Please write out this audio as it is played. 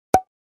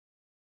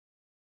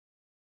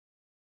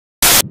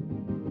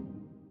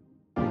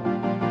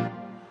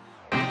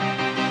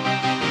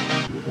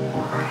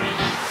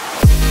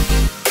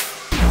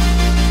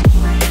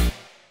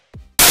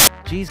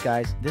Geez,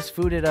 guys, this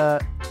food, it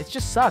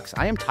just sucks.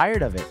 I am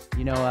tired of it.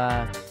 You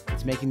know,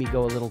 it's making me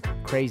go a little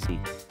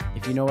crazy,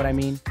 if you know what I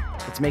mean.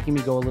 It's making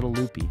me go a little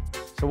loopy.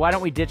 So why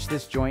don't we ditch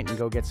this joint and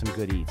go get some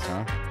good eats,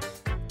 huh?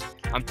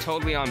 I'm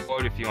totally on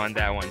board with you on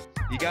that one.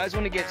 You guys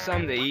want to get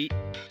something to eat?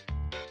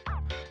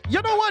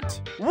 You know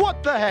what?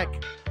 What the heck?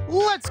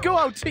 Let's go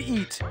out to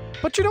eat.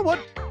 But you know what,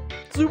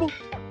 Zooble?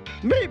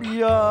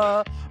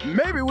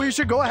 Maybe we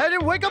should go ahead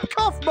and wake up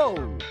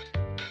KAUFMO.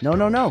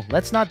 No.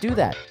 Let's not do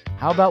that.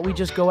 How about we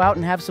just go out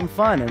and have some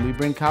fun and we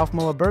bring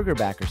KAUFMO a burger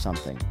back or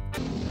something?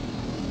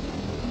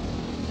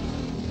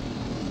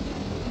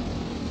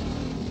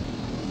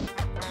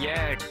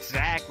 Yeah,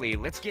 exactly.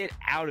 Let's get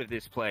out of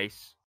this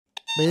place.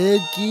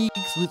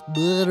 Pancakes with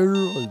butter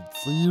and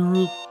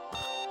syrup.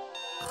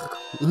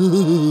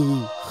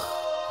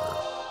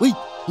 Wait.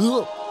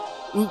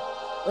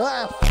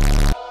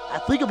 I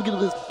think I'm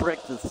gonna miss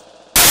breakfast.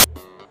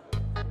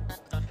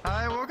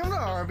 Hi, welcome to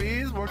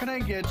Arby's. What can I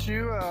get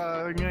you?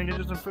 Gonna get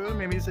you some food?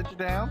 Maybe sit you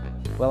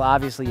down? Well,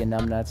 obviously you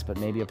numbnuts, but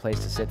maybe a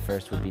place to sit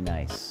first would be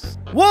nice.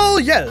 Well,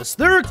 yes,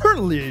 there are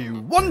currently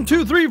 1,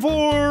 2, 3,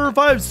 4,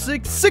 5,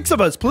 6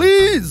 of us,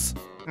 please.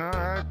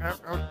 Alright,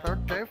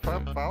 okay,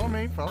 follow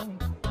me.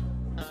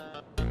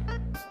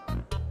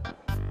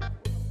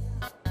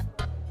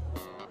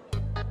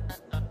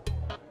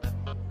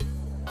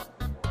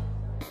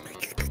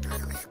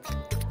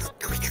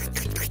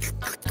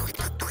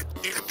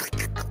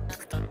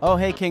 Oh,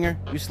 hey, Kinger,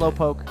 you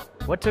slowpoke.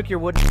 What took your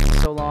wood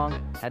so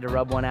long? Had to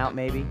rub one out,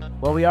 maybe?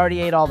 Well, we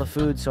already ate all the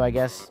food, so I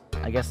guess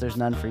there's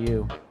none for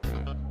you.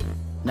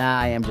 Nah,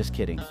 I am just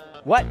kidding.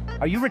 What?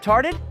 Are you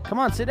retarded? Come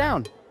on, sit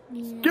down.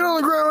 Get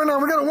on the ground right now.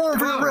 We got a warrant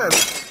for your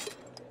arrest.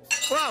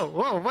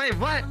 Whoa, wait,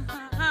 what?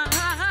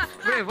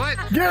 Wait, what?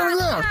 Get on the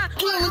ground.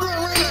 Get on the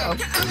ground right now.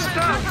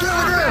 Stop. Get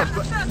on the ground.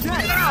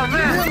 Oh,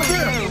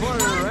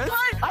 man.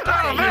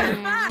 Oh, man.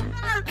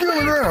 Get on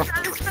the ground.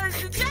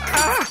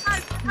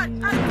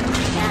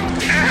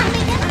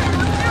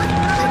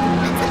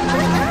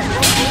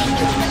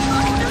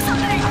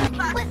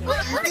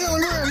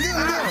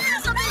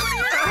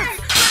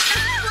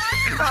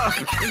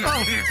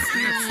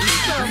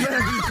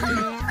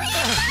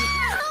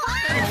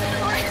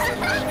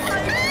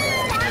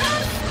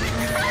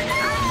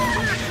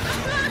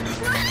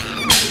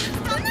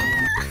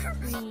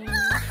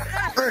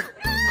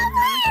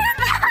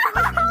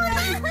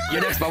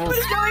 Your next bubble.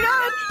 What's going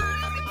on?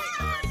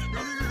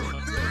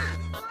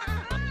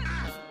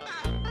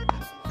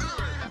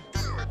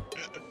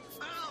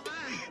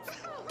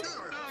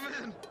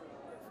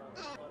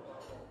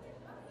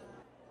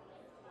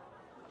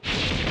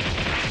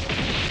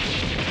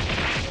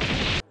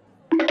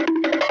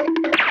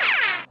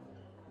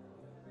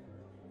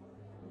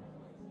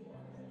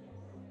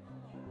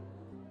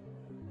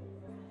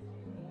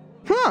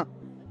 Huh?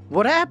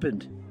 What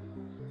happened?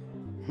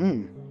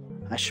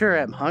 I sure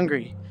am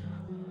hungry.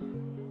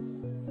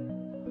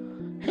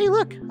 Hey,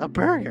 look, a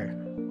burger.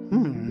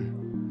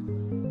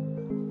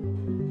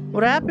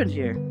 What happened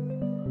here?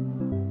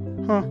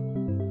 Huh.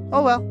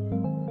 Oh well.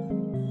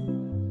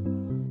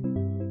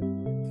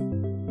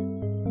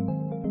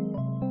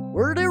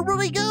 Where'd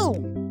everybody go?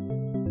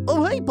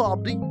 Oh, hey,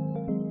 Pomni.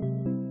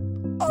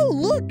 Oh,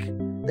 look,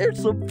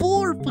 there's some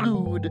floor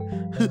food.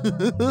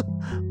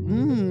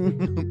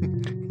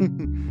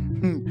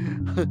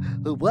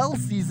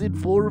 Well-seasoned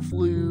floor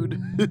food.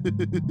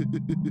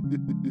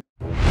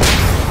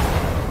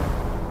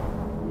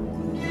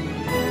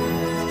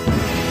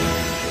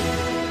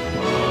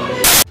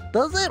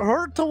 Does it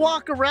hurt to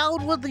walk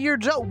around with your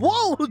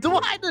Whoa!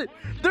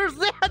 There's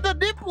the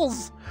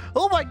nipples!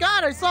 Oh my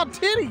god, I saw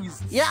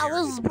titties! Yeah,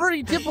 this is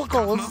pretty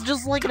typical. It's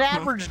just like an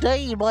average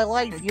day in my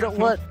life. You know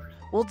what?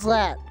 What's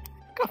that?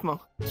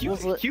 KAUFMO, you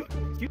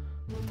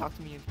talk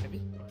to me in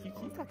private.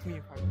 Can you talk to me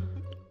in private?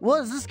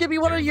 What, is this gonna be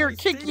one of your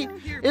kicky...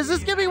 Is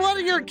this gonna be one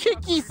of your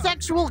kicky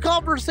sexual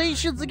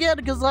conversations again?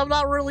 Because I'm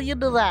not really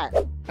into that.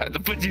 I have to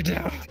put you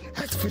down.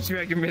 I have to put you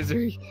out of your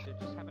misery.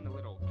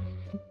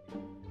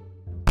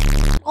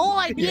 All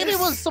I needed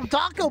was some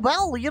Taco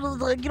Bell. You know,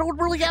 you don't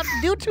really have to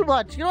do too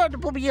much. You don't have to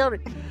put me out.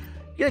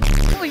 You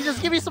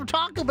just give me some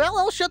Taco Bell.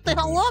 I'll shut the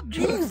hell up.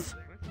 Jeez.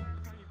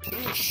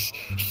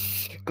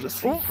 Go to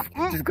sleep.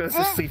 Just go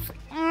to sleep.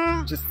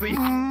 Just sleep.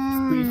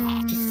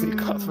 Just sleep,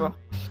 KAUFMO.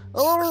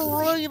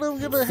 Alright, I'm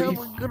gonna have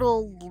a good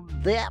old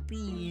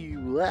nappy.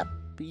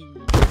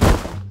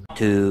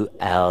 2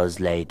 hours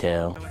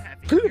later.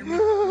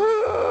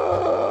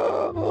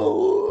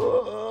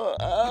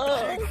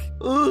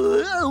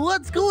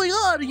 What's going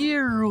on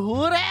here?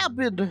 What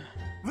happened?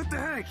 What the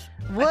heck?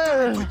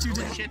 What?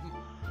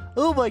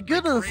 Oh my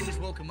goodness. Brain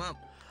just woke him up.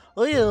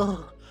 Oh yeah.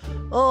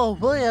 Oh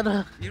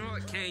man. You know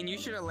what, Caine? You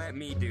should have let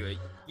me do it.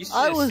 You should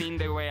have seen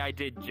the way I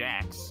did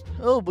Jax.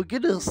 Oh my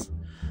goodness.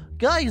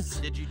 Guys,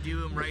 Did you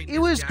do him right? it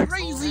was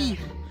crazy.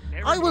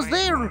 I was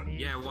there.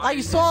 I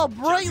saw a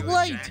bright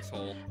light.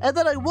 And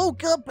then I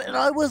woke up and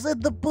I was in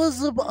the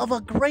bosom of a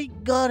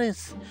great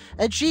goddess.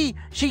 And she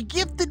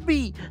gifted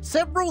me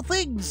several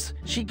things.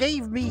 She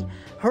gave me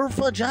her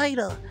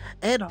vagina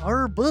and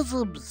her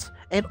bosoms.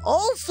 And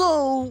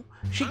also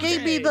She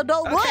gave me the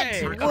no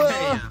Okay,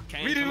 what?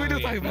 okay. We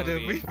don't talk about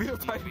it. We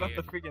don't talk about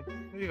the freaking.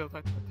 We don't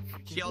talk about the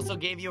freaking. She also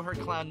gave you her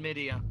clown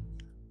media.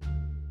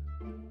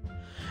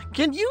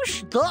 Can you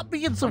stop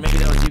being so? Or maybe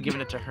that was you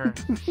giving it to her.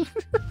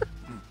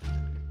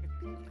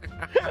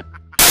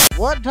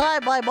 One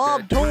time my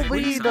mom told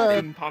me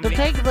to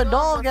take the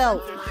dog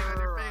out.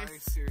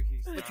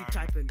 What you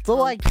typing?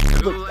 So I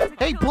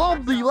hey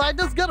Pomni, I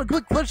just got a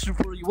quick question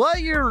for you. Why are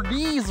your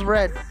knees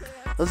red?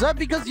 Is that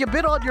because you've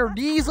been on your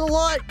knees a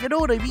lot? You know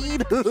what I mean?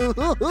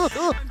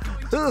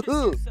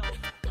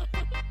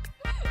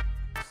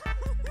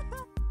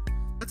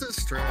 That's a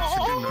stretch.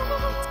 You do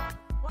know.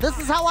 This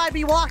is how I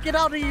be walking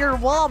out of your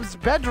mom's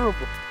bedroom.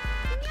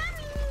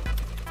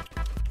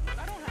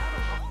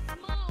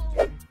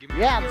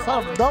 Yeah, it's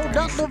no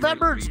Nut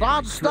November, it's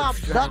non-stop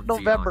Nut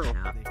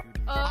November.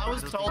 I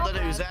was told that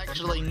it was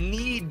actually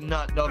Need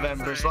Nut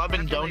November, so I've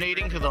been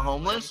donating to the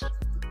homeless.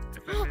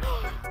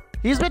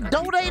 He's been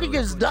donating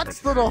his nuts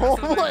to the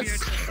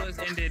homeless.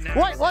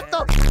 What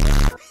the?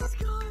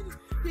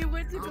 He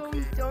went to go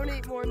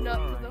donate more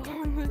nuts to the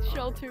homeless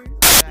shelter.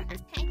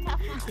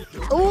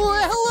 Oh,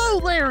 hello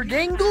there,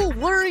 Gangle.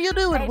 What are you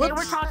doing? Hey, they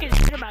were talking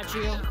shit about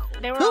you.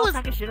 They were all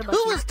talking shit about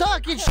you. Who was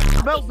talking shit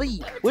about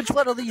me? Which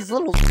one of these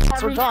little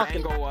s***s were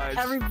talking?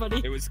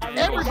 Everybody. It was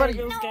Everybody.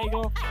 It was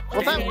Gangle.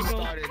 Well, that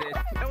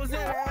was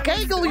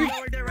Gangle. You...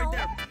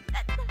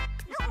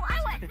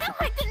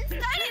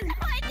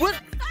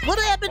 What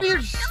happened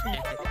here?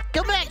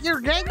 Come back here,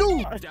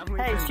 Gangle.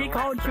 Hey, she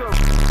called you a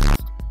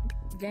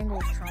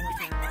Gangle's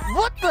traumatized.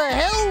 What the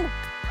hell?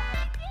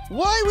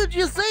 Why would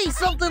you say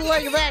something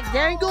like that,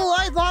 Gangle?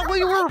 I thought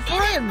we were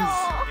friends.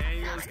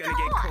 Gangle's gonna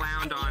get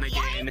clowned on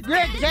again.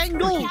 Yeah,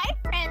 Gangle.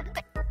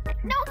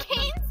 No,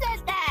 Caine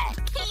said that.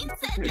 Caine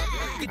said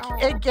that.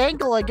 Hey,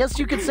 Gangle, I guess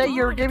you could say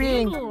you're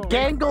giving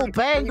Gangle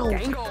Bangle.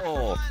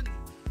 Gangle.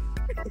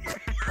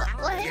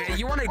 Yeah,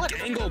 you want to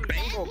gangle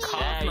bangle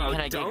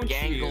Kaufmo, don't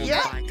you?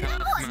 Yeah.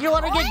 You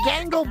want to get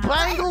Gangle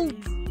Bangle?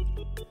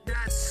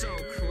 That's so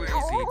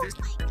crazy.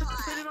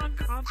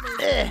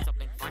 Eh.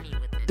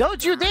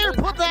 Don't you dare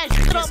put that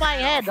shit on my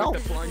head! I'll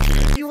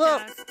f you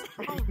up!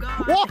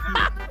 Whoa.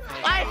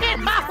 I hit!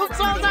 I'm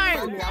so sorry!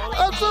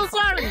 I'm so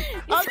sorry!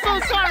 I'm so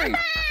sorry!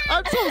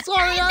 I'm so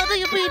sorry! I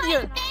didn't mean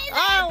to!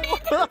 Oh!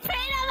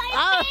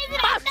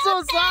 I'm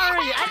so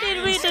sorry! I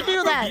didn't mean to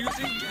do that!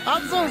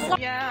 I'm so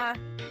sorry! Yeah.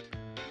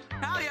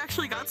 How you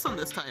actually got some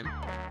this time?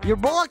 Your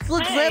box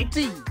looks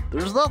empty!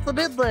 There's nothing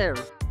in there!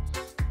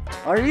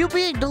 Are you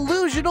being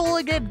delusional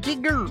again,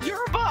 Kinger?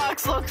 Your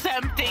box looks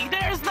empty.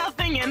 There's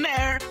nothing in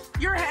there.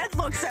 Your head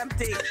looks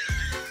empty.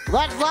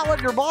 That's not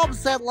what your mom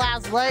said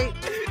last night.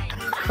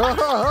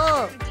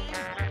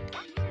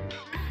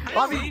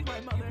 I mean,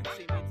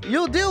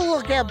 you do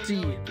look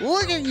empty.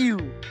 Look at you.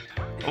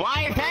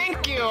 Why,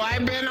 thank you.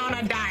 I've been on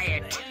a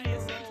diet.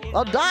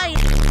 A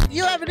diet?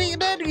 You haven't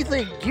eaten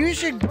anything. You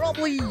should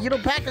probably,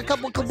 pack a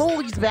couple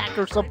cannolis back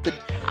or something.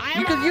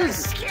 You could use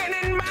skin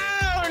and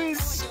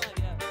bones.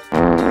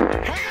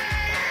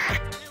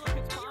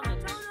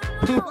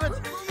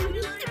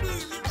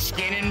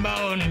 Skin and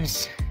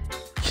bones.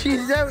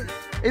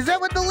 Is that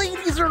what the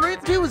ladies are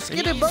into?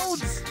 Skin and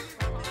bones?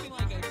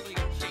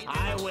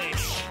 I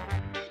wish.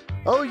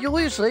 Oh, you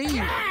wish,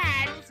 eh?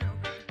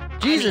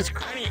 Jesus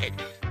Christ.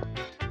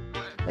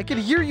 I can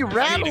hear you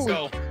rattling.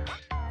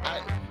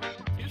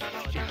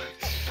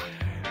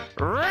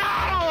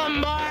 Rattle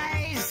 'em,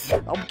 boys!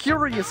 I'm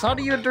curious, how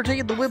do you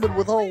entertain the women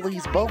with all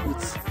these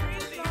bones?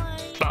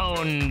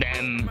 Bone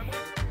them.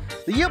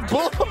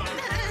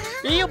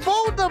 You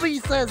boned them, he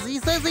says. He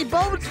says he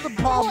bones the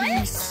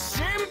pomni.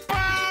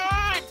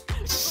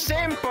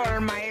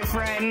 Simple, my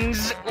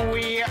friends.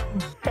 We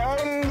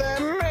bone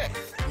them,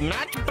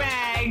 not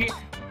bag.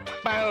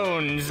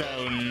 Bone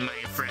zone,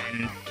 my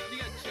friend.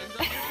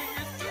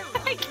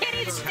 I can't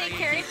even stay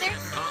character.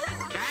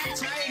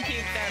 That's how you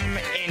keep them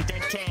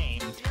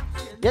entertained.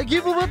 Yeah,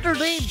 give them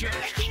entertained.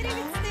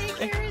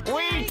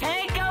 We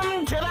take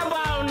them to the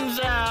bone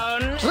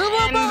zone. To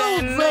the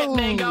bone zone.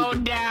 They go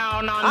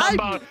down on the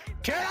bone.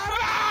 To the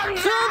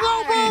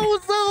bone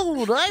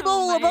zone. I'm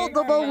all about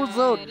the bone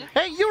zone.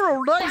 Hey, you're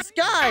a nice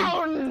guy.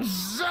 Bone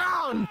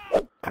zone.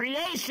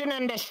 Creation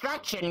and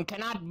destruction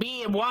cannot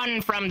be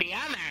one from the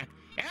other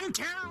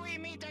until we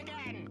meet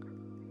again.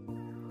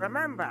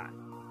 Remember,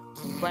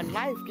 when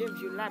life gives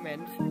you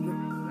lemons,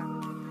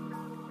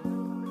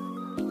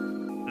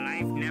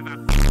 life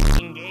never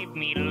f***ing gave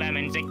me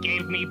lemons. It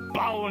gave me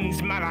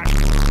bones, mother.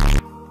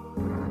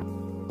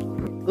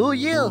 Oh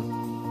yeah,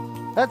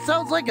 that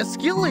sounds like a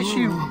skill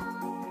issue.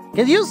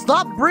 Can you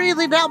stop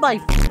breathing down my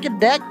fucking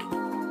neck?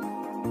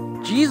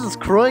 Jesus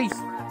Christ.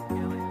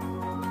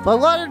 If I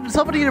wanted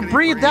somebody to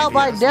breathe down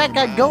my neck,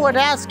 I'd go and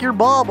ask your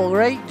mom,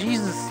 alright?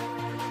 Jesus.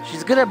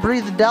 She's good at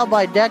breathing down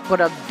my neck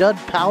when I'm done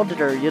pounding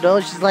her,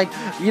 She's like,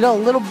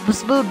 little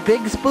spoon,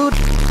 big spoon.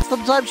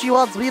 Sometimes she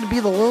wants me to be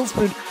the little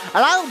spoon.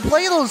 And I don't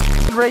play those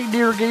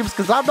reindeer games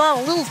because I'm not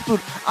a little spoon.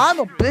 I'm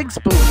a big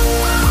spoon.